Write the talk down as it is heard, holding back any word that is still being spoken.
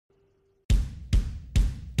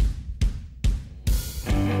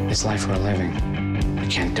his life for a living. We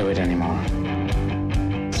can't do it anymore.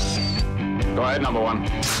 Go ahead, number one.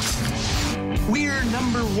 We're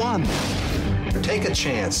number one. Take a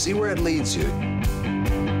chance. See where it leads you. We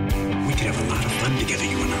could have a lot of fun together,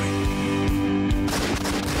 you and I.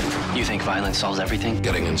 You think violence solves everything?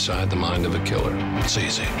 Getting inside the mind of a killer, it's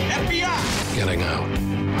easy. FBI! Getting out,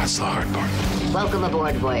 that's the hard part. Welcome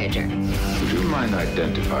aboard, Voyager. Would you mind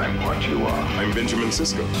identifying what you are? I'm Benjamin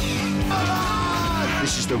Sisko.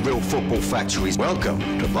 This is the real football factory. Welcome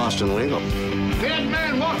to Boston Legal. Dead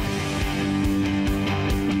man, what?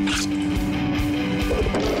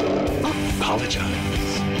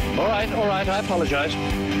 Apologize. All right, I apologize.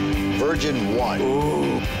 Virgin 1.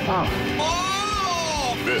 Ooh.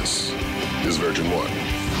 Oh. This is Virgin 1.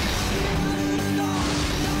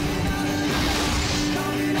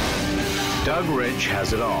 Doug Rich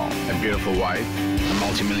has it all. A beautiful wife, a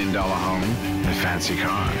multi-million-dollar home, and a fancy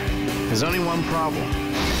car. There's only one problem.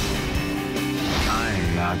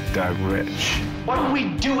 I'm not Doug Rich. What are we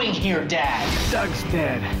doing here, Dad? Doug's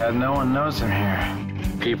dead. No one knows him here.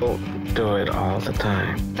 People do it all the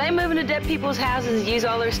time. They move into dead people's houses and use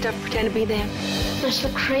all their stuff to pretend to be them. That's the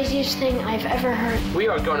craziest thing I've ever heard. We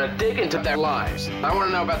are going to dig into their lives. I want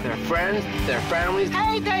to know about their friends, their families,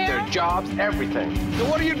 their jobs, everything. So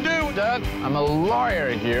what do you do, Doug? I'm a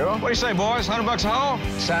lawyer, Hugh. What do you say, boys? $100 a hole?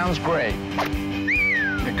 Sounds great.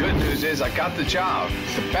 The good news is I got the job.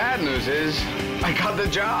 The bad news is I got the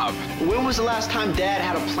job. When was the last time Dad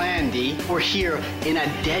had a plan, D? We're here in a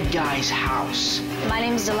dead guy's house. My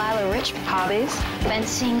name's Delilah Rich. Hobbies?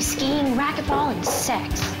 Fencing, skiing, racquetball, and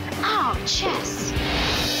sex. Ow, chess.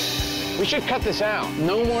 We should cut this out.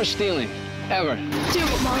 No more stealing. Ever. Do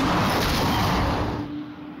it, Mom.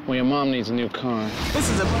 Well, your mom needs a new car. This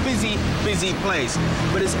is a busy, busy place,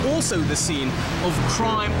 but it's also the scene of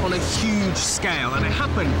crime on a huge scale, and it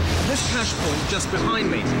happened at this cash point just behind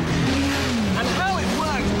me. And how it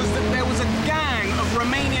worked was that there was a gang of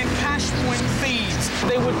Romanian cash point thieves.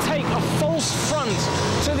 They would take a false front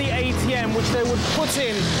to the ATM, which they would put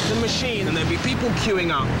in the machine, and there'd be people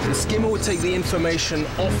queuing up. The skimmer would take the information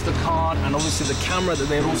off the card, and obviously the camera that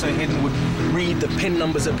they had also hidden would read the PIN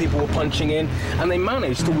numbers that people were punching in, and they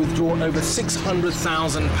managed to withdraw over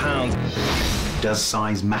 £600,000. Does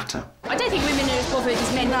size matter? I don't think women are as bothered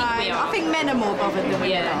as men think we are. I think men are more bothered than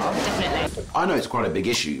women are. Definitely. I know it's quite a big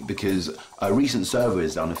issue because a recent survey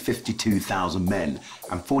is done of 52,000 men,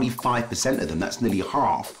 and 45% of them, that's nearly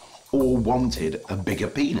half, all wanted a bigger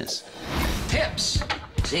penis. Hips.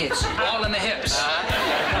 See, it's all in the hips.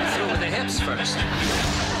 Come through with the hips first.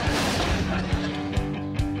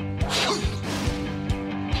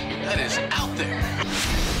 That is out there.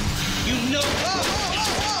 You know...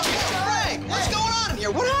 What's going on in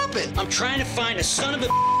here? What happened? I'm trying to find a son of a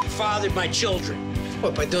fathered my children.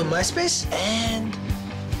 What, by doing MySpace? And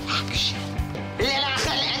action.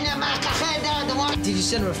 Did you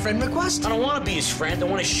send him a friend request? I don't want to be his friend. I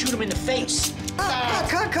want to shoot him in the face.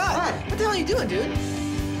 Cut. What the hell are you doing, dude?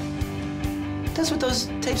 That's what those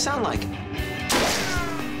tapes sound like.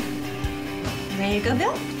 Ready to go,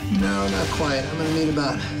 Bill? No, not quite. I'm gonna need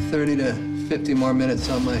about 30 to 50 more minutes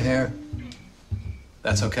on my hair.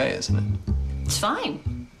 That's okay, isn't it? It's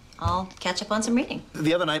fine. I'll catch up on some reading.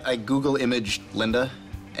 The other night, I Google imaged Linda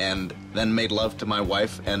and then made love to my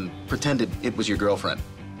wife and pretended it was your girlfriend.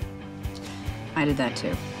 I did that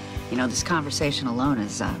too. You know, this conversation alone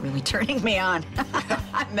is really turning me on.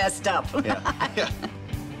 I messed up. Yeah,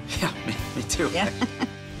 me too. Yeah.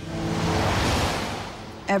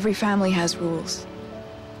 Every family has rules,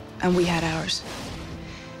 and we had ours.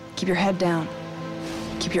 Keep your head down.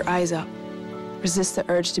 Keep your eyes up. Resist the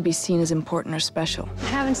urge to be seen as important or special. I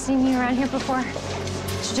haven't seen you around here before.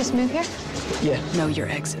 Did you just move here? Yeah. Know your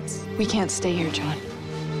exits. We can't stay here, John.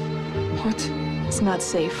 What? It's not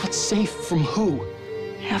safe. What's safe from who?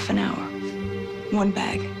 Half an hour. One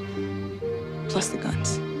bag. Plus the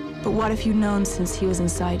guns. But what if you'd known since he was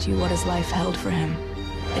inside you what his life held for him?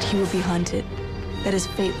 That he would be hunted. That his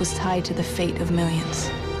fate was tied to the fate of millions.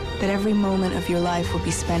 That every moment of your life would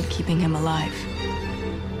be spent keeping him alive.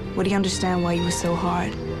 Would he understand why you were so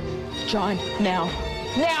hard? John, now.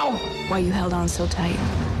 Now! Why you held on so tight?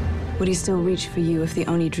 Would he still reach for you if the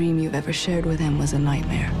only dream you've ever shared with him was a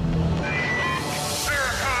nightmare?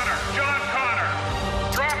 Sarah Connor! John Connor!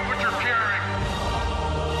 Drop what you're carrying!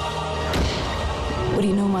 Would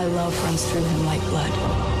he know my love runs through him like blood?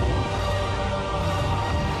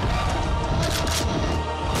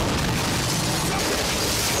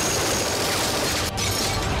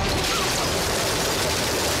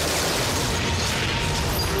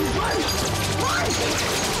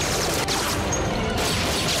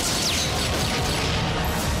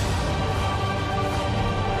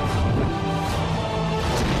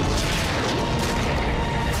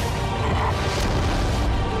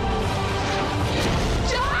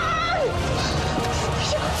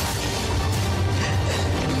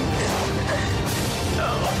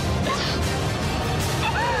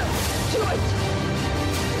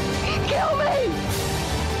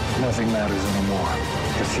 matters anymore.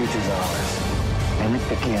 The future's ours. And it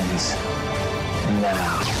begins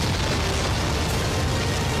now.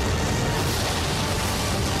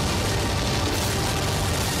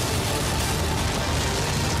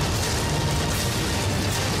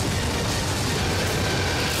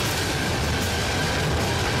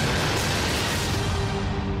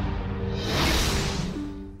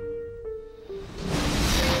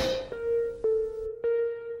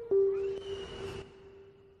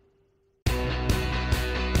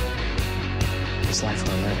 This life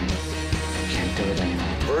we're living, we can't do it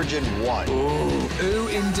anymore. Virgin 1. Ooh,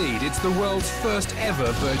 indeed. It's the world's first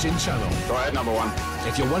ever Virgin channel. Go ahead, number 1.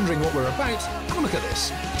 If you're wondering what we're about, have a look at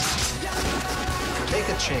this. Take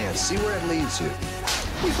a chance. See where it leads you.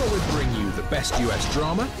 We thought we'd bring you the best US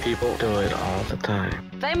drama. People do it all the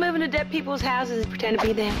time. They move into dead people's houses and pretend to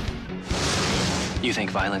be them. You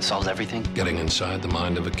think violence solves everything? Getting inside the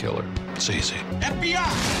mind of a killer, it's easy.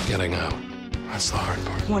 FBI! Getting out, that's the hard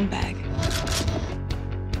part. One bag.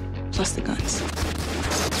 Plus the guns.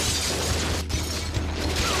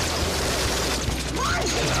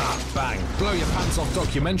 Ah, bang. Blow your pants off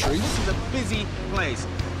documentary. This is a busy place,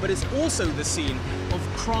 but it's also the scene of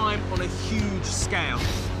crime on a huge scale.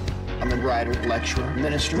 I'm a writer, lecturer,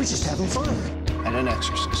 minister. We're just having fun. And an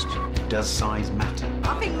exorcist. Does size matter?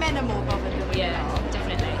 I think men are more bothered than women are.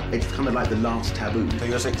 Definitely. It's kind of like the last taboo. So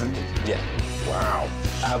you're 16? Yeah. Wow.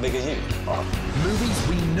 How big are you? Movies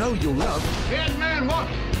we know you'll love. Dead man, what?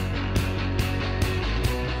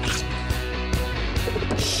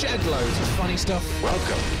 Shed loads of funny stuff.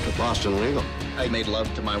 Welcome to Boston Legal. I made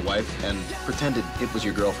love to my wife and pretended it was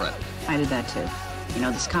your girlfriend. I did that too. You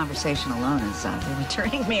know, this conversation alone is really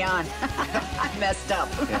turning me on. I messed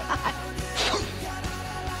up.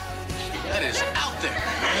 That is out there.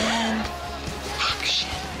 And action.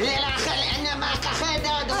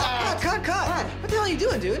 Cut! What the hell are you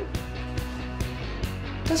doing, dude?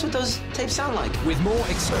 That's what those tapes sound like. With more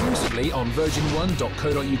exclusively on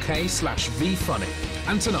virgin1.co.uk/vfunny.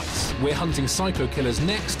 And tonight, we're hunting psycho killers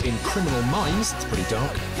next in Criminal Minds. It's pretty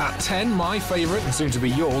dark. At 10, my favourite, and soon to be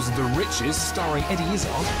yours, The Riches, starring Eddie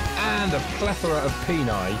Izzard, and a plethora of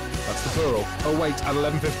peni, that's the plural, await at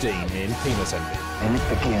 11:15 in Penis Envy. And it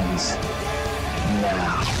begins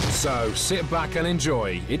now. So sit back and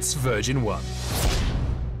enjoy. It's Virgin 1.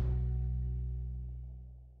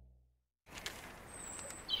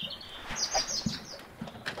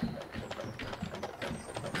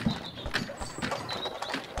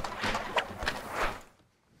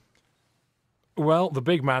 Well, the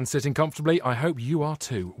big man sitting comfortably, I hope you are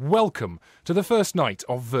too. Welcome to the first night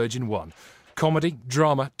of Virgin 1. Comedy,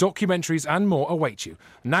 drama, documentaries and more await you.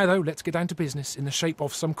 Now though, let's get down to business in the shape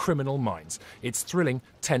of some Criminal Minds. It's thrilling,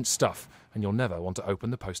 tense stuff, and you'll never want to open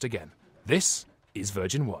the post again. This is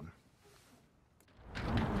Virgin 1.